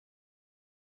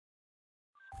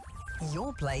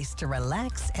Your place to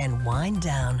relax and wind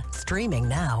down. Streaming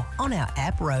now on our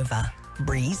app Rover.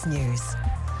 Breeze News.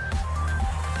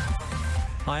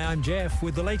 Hi, I'm Geoff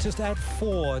with the latest at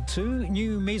 4. 2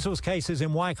 new measles cases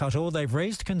in Waikato. They've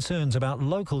raised concerns about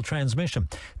local transmission.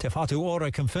 Te Whatu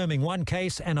Ora confirming one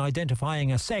case and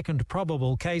identifying a second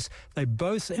probable case. They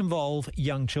both involve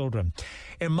young children.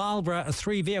 In Marlborough, a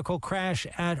 3-vehicle crash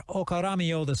at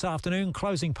Okaramio this afternoon,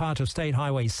 closing part of State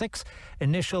Highway 6.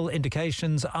 Initial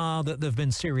indications are that there have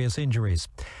been serious injuries.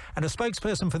 And a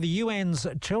spokesperson for the UN's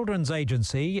Children's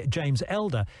Agency, James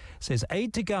Elder, says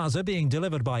aid to Gaza being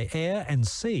delivered by air and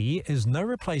sea is no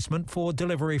replacement for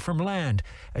delivery from land.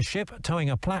 A ship towing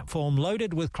a platform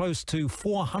loaded with close to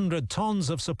 400 tonnes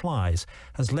of supplies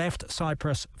has left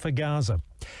Cyprus for Gaza.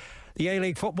 The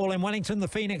A-League football in Wellington, the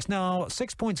Phoenix now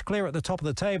 6 points clear at the top of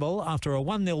the table after a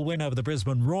 1-0 win over the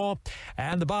Brisbane Roar.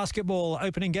 And the basketball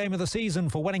opening game of the season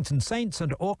for Wellington Saints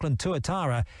and Auckland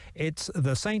Tuatara. It's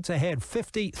the Saints ahead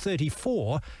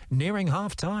 50-34, nearing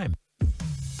half-time.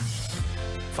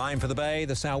 Fine for the Bay,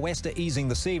 the sou'wester easing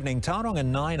this evening, Tauranga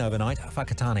 9 overnight,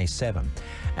 Whakatane 7.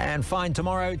 And fine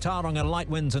tomorrow, Tauranga light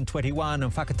winds and 21,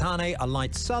 and Whakatane a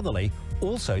light southerly,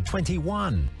 also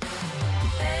 21.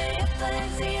 Hey,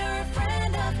 you're a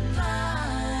friend of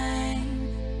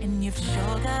mine, and you've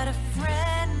sure got a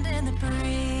friend in the breeze.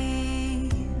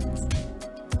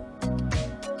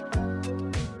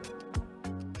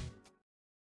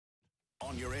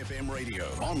 On your FM radio,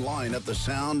 online at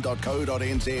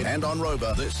thesound.co.nz and on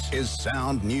Rover, this is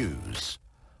Sound News.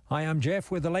 Hi, I'm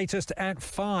Geoff with the latest at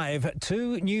 5.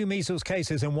 2 new measles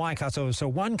cases in Waikato, so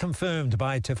one confirmed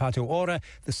by Te Whatu Ora.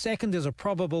 The second is a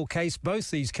probable case.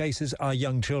 Both these cases are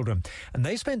young children. And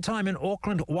they spent time in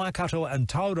Auckland, Waikato and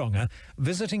Tauranga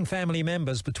visiting family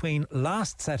members between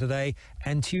last Saturday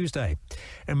and Tuesday.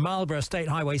 In Marlborough, State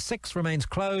Highway 6 remains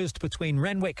closed between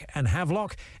Renwick and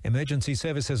Havelock. Emergency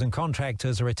services and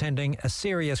contractors are attending a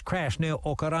serious crash near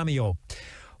Okaramio.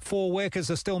 4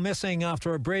 workers are still missing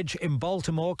after a bridge in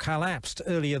Baltimore collapsed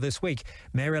earlier this week.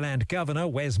 Maryland Governor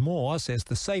Wes Moore says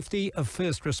the safety of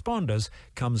first responders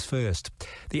comes first.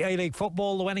 The A-League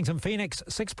football, the Wellington Phoenix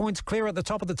 6 points clear at the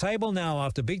top of the table now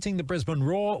after beating the Brisbane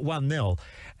Roar 1-0.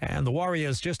 And the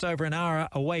Warriors just over an hour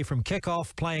away from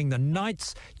kick-off playing the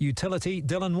Knights. Utility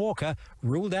Dylan Walker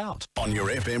ruled out. On your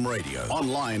FM radio,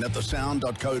 online at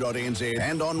thesound.co.nz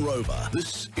and on Rover,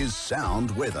 this is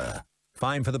Sound Weather.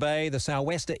 Fine for the Bay, the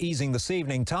sou'wester easing this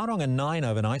evening, Tauranga 9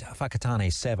 overnight,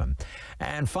 Whakatane 7.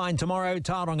 And fine tomorrow,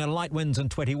 Tauranga light winds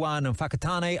and 21, and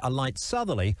Whakatane a light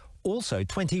southerly, also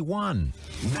 21.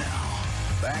 Now,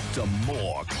 back to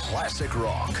more classic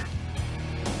rock.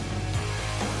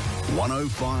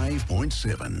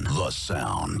 105.7 The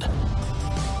Sound.